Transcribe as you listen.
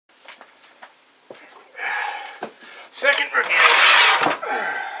Second review.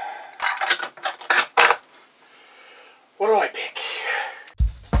 What do I pick?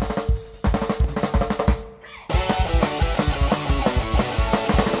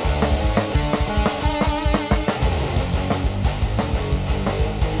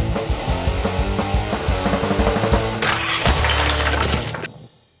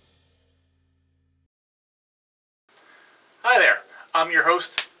 Hi there, I'm your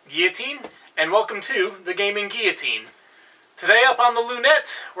host, Guillotine, and welcome to the Gaming Guillotine. Today up on the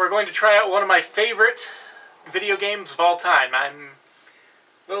Lunette, we're going to try out one of my favorite video games of all time. I'm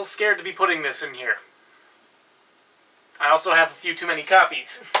a little scared to be putting this in here. I also have a few too many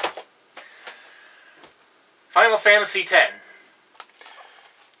copies. Final Fantasy X.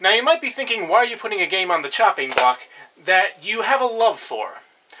 Now you might be thinking, why are you putting a game on the chopping block that you have a love for?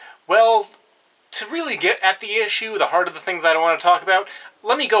 Well, to really get at the issue, the heart of the thing that I want to talk about,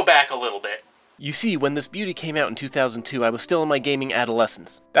 let me go back a little bit. You see, when this beauty came out in 2002, I was still in my gaming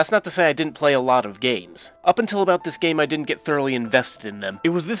adolescence. That's not to say I didn't play a lot of games. Up until about this game, I didn't get thoroughly invested in them. It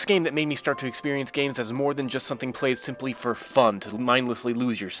was this game that made me start to experience games as more than just something played simply for fun to mindlessly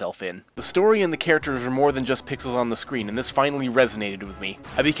lose yourself in. The story and the characters are more than just pixels on the screen, and this finally resonated with me.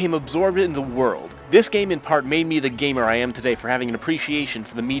 I became absorbed in the world. This game in part made me the gamer I am today for having an appreciation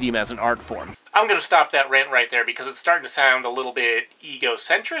for the medium as an art form. I'm gonna stop that rant right there because it's starting to sound a little bit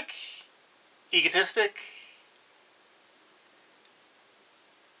egocentric? Egotistic?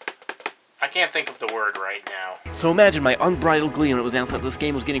 I can't think of the word right now. So imagine my unbridled glee when it was announced that this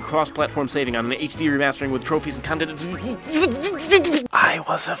game was getting cross-platform saving on an HD remastering with trophies and content. I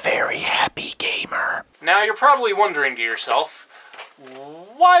was a very happy gamer. Now you're probably wondering to yourself,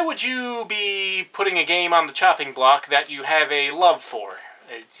 why would you be putting a game on the chopping block that you have a love for?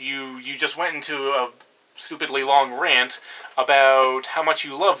 You just went into a stupidly long rant about how much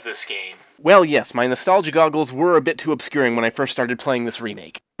you love this game. Well, yes, my nostalgia goggles were a bit too obscuring when I first started playing this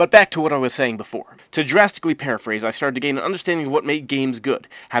remake. But back to what I was saying before. To drastically paraphrase, I started to gain an understanding of what made games good,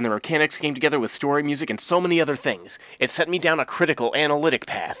 how the mechanics came together with story, music, and so many other things. It set me down a critical, analytic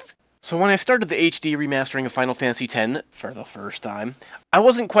path. So when I started the HD remastering of Final Fantasy X, for the first time, I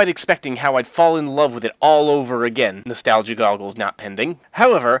wasn't quite expecting how I'd fall in love with it all over again, nostalgia goggles not pending.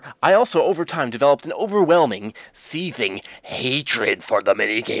 However, I also over time developed an overwhelming, seething hatred for the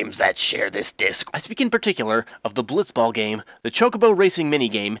minigames that share this disc. I speak in particular of the Blitzball game, the Chocobo Racing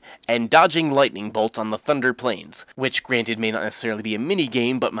minigame, and dodging lightning bolts on the Thunder Plains, which granted may not necessarily be a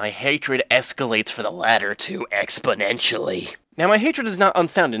minigame, but my hatred escalates for the latter two exponentially. Now, my hatred is not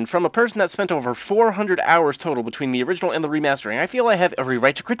unfounded, and from a person that spent over 400 hours total between the original and the remastering, I feel I have every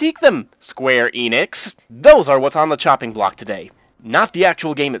right to critique them. Square Enix. Those are what's on the chopping block today. Not the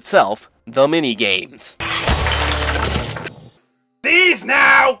actual game itself, the mini-games. These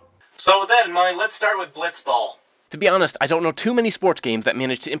now! So with that in mind, let's start with Blitzball. To be honest, I don't know too many sports games that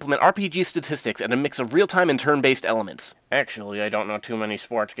manage to implement RPG statistics and a mix of real-time and turn-based elements. Actually, I don't know too many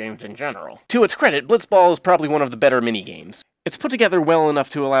sports games in general. To its credit, Blitzball is probably one of the better mini-games. It's put together well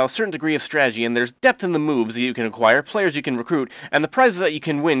enough to allow a certain degree of strategy, and there's depth in the moves that you can acquire, players you can recruit, and the prizes that you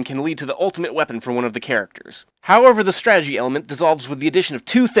can win can lead to the ultimate weapon for one of the characters. However, the strategy element dissolves with the addition of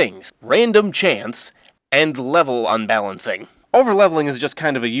two things: random chance and level unbalancing. Overleveling is just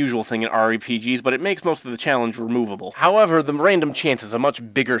kind of a usual thing in RPGs, but it makes most of the challenge removable. However, the random chance is a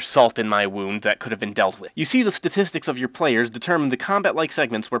much bigger salt in my wound that could have been dealt with. You see, the statistics of your players determine the combat-like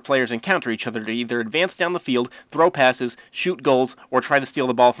segments where players encounter each other to either advance down the field, throw passes, shoot goals, or try to steal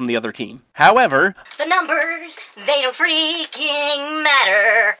the ball from the other team. However, the numbers, they don't freaking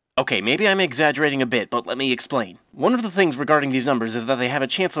matter. Okay, maybe I'm exaggerating a bit, but let me explain. One of the things regarding these numbers is that they have a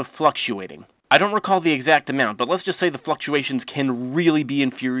chance of fluctuating. I don't recall the exact amount, but let's just say the fluctuations can really be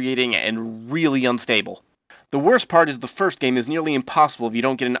infuriating and really unstable. The worst part is the first game is nearly impossible if you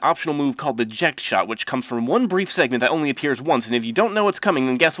don't get an optional move called the Eject Shot, which comes from one brief segment that only appears once, and if you don't know it's coming,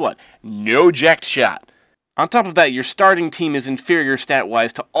 then guess what? No Eject Shot! On top of that, your starting team is inferior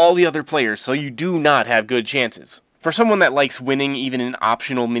stat-wise to all the other players, so you do not have good chances. For someone that likes winning even in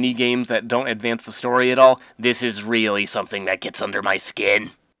optional mini-games that don't advance the story at all, this is really something that gets under my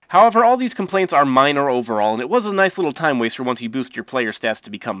skin. However, all these complaints are minor overall, and it was a nice little time waster once you boost your player stats to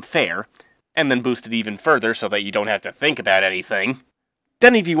become fair, and then boost it even further so that you don't have to think about anything.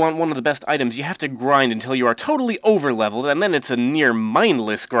 Then if you want one of the best items, you have to grind until you are totally over-leveled, and then it's a near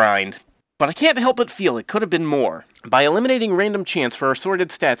mindless grind. But I can't help but feel it could have been more. By eliminating random chance for assorted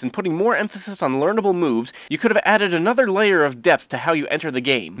stats and putting more emphasis on learnable moves, you could have added another layer of depth to how you enter the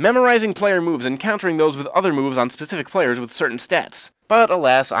game, memorizing player moves and countering those with other moves on specific players with certain stats. But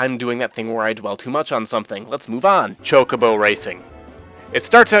alas, I'm doing that thing where I dwell too much on something. Let's move on. Chocobo Racing. It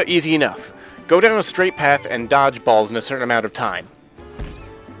starts out easy enough. Go down a straight path and dodge balls in a certain amount of time.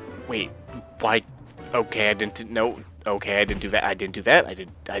 Wait, why? Okay, I didn't know. Okay, I didn't do that. I didn't do that. I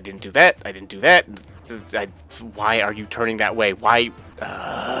didn't do that. I didn't do that. Why are you turning that way? Why?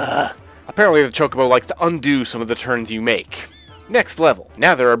 Apparently the Chocobo likes to undo some of the turns you make. Next level.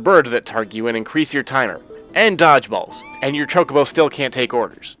 Now there are birds that target you and increase your timer. And dodgeballs. And your Chocobo still can't take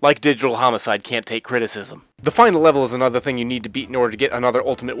orders. Like Digital Homicide can't take criticism. The final level is another thing you need to beat in order to get another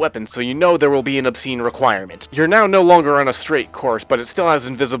ultimate weapon, so you know there will be an obscene requirement. You're now no longer on a straight course, but it still has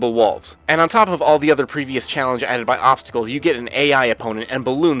invisible walls. And on top of all the other previous challenge added by obstacles, you get an AI opponent and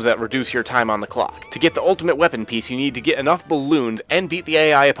balloons that reduce your time on the clock. To get the ultimate weapon piece, you need to get enough balloons and beat the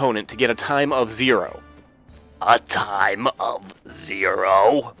AI opponent to get a time of 0. A time of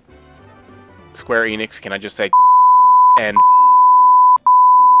 0? Square Enix, can I just say and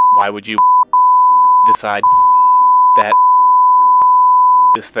why would you decide that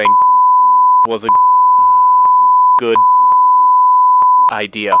this thing was a good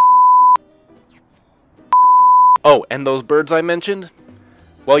idea? Oh, and those birds I mentioned?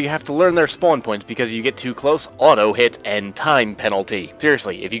 Well, you have to learn their spawn points because you get too close, auto hit, and time penalty.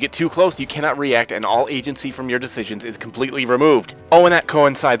 Seriously, if you get too close, you cannot react and all agency from your decisions is completely removed. Oh, and that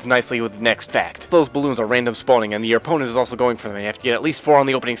coincides nicely with the next fact. Those balloons are random spawning and your opponent is also going for them. You have to get at least 4 on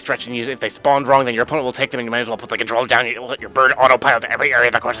the opening stretch, and if they spawned wrong, then your opponent will take them and you might as well put the controller down and let your bird autopilot to every area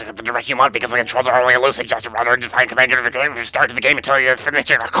of the course in the direction you want because the controls are only a loose suggestion rather than define command to start the game until you finish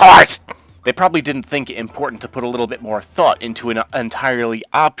your course. They probably didn't think it important to put a little bit more thought into an entirely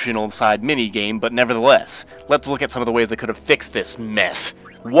optional side minigame, but nevertheless, let's look at some of the ways they could have fixed this mess.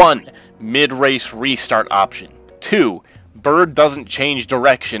 1. Mid-race restart option. 2. Bird doesn't change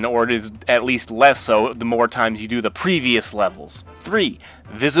direction, or it is at least less so the more times you do the previous levels. 3.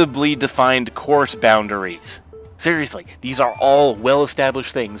 Visibly defined course boundaries. Seriously, these are all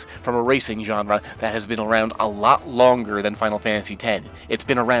well-established things from a racing genre that has been around a lot longer than Final Fantasy X. It's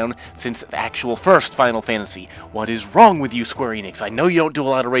been around since the actual first Final Fantasy. What is wrong with you, Square Enix? I know you don't do a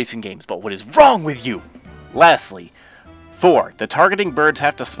lot of racing games, but what is wrong with you? Lastly, 4. The targeting birds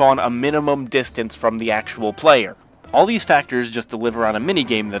have to spawn a minimum distance from the actual player. All these factors just deliver on a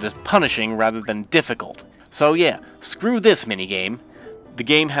minigame that is punishing rather than difficult. So yeah, screw this minigame. The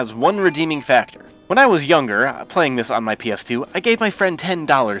game has one redeeming factor. When I was younger, playing this on my PS2, I gave my friend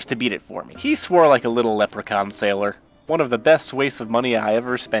 $10 to beat it for me. He swore like a little leprechaun sailor. One of the best wastes of money I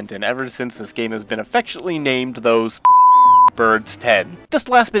ever spent, and ever since this game has been affectionately named those Birds 10. This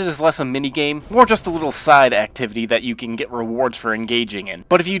last bit is less a minigame, more just a little side activity that you can get rewards for engaging in.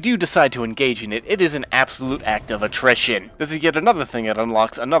 But if you do decide to engage in it, it is an absolute act of attrition. This is yet another thing that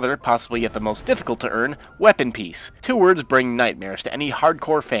unlocks another, possibly yet the most difficult to earn, weapon piece. 2 words bring nightmares to any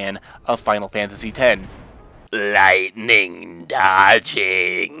hardcore fan of Final Fantasy X. Lightning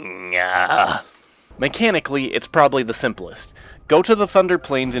dodging. Mechanically, it's probably the simplest. Go to the Thunder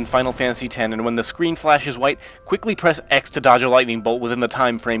Plains in Final Fantasy X, and when the screen flashes white, quickly press X to dodge a lightning bolt within the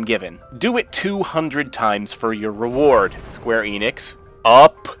time frame given. Do it 200 times for your reward. Square Enix,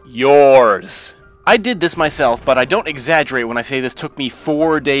 up yours! I did this myself, but I don't exaggerate when I say this took me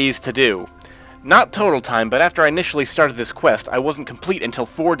 4 days to do. Not total time, but after I initially started this quest, I wasn't complete until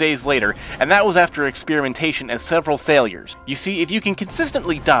 4 days later, and that was after experimentation and several failures. You see, if you can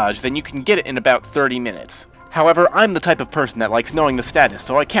consistently dodge, then you can get it in about 30 minutes. However, I'm the type of person that likes knowing the status,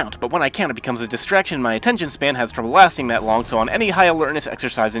 so I count, but when I count it becomes a distraction and my attention span has trouble lasting that long, so on any high alertness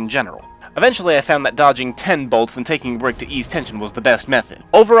exercise in general. Eventually I found that dodging 10 bolts and taking a break to ease tension was the best method.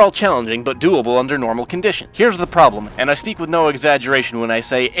 Overall challenging, but doable under normal conditions. Here's the problem, and I speak with no exaggeration when I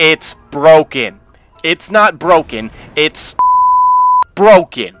say it's broken. It's not broken, it's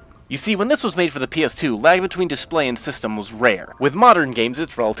broken. You see, when this was made for the PS2, lag between display and system was rare. With modern games,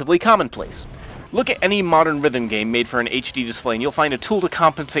 it's relatively commonplace. Look at any modern rhythm game made for an HD display and you'll find a tool to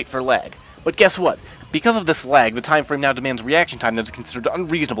compensate for lag. But guess what? Because of this lag, the time frame now demands reaction time that is considered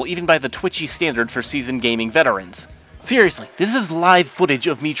unreasonable even by the twitchy standard for seasoned gaming veterans. Seriously, this is live footage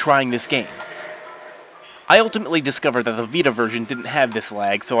of me trying this game. I ultimately discovered that the Vita version didn't have this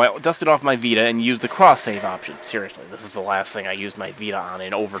lag, so I dusted off my Vita and used the cross-save option. Seriously, this is the last thing I used my Vita on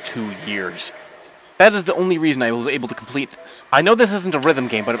in over 2 years. That is the only reason I was able to complete this. I know this isn't a rhythm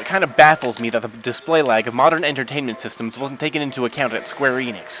game, but it kind of baffles me that the display lag of modern entertainment systems wasn't taken into account at Square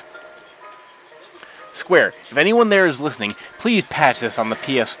Enix. Square, if anyone there is listening, please patch this on the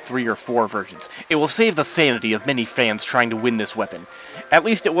PS3 or 4 versions. It will save the sanity of many fans trying to win this weapon. At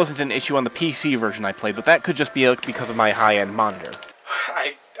least it wasn't an issue on the PC version I played, but that could just be because of my high-end monitor.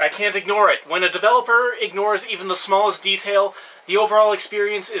 I can't ignore it. When a developer ignores even the smallest detail, the overall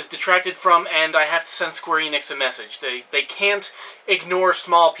experience is detracted from, and I have to send Square Enix a message. They can't ignore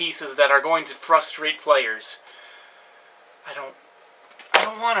small pieces that are going to frustrate players. I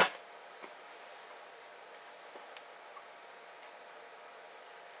don't want to...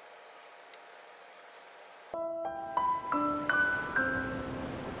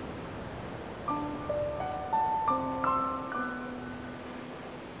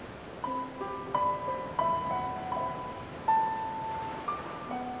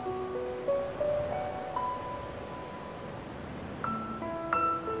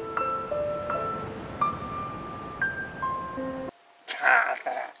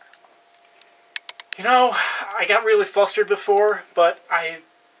 You know, I got really flustered before, but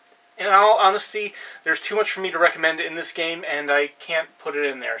in all honesty, there's too much for me to recommend in this game, and I can't put it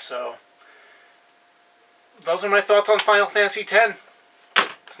in there, so... Those are my thoughts on Final Fantasy X.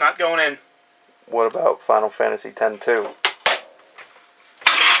 It's not going in. What about Final Fantasy X-2?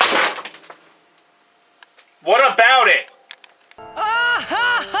 What about it?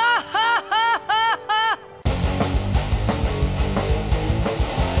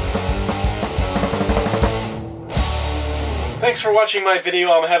 Thanks for watching my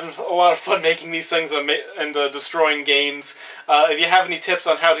video. I'm having a lot of fun making these things and destroying games. If you have any tips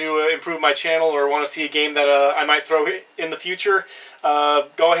on how to improve my channel or want to see a game that I might throw in the future,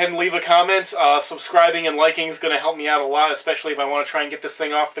 go ahead and leave a comment. Subscribing and liking is going to help me out a lot, especially if I want to try and get this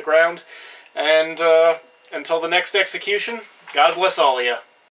thing off the ground. And until the next execution, God bless all of you.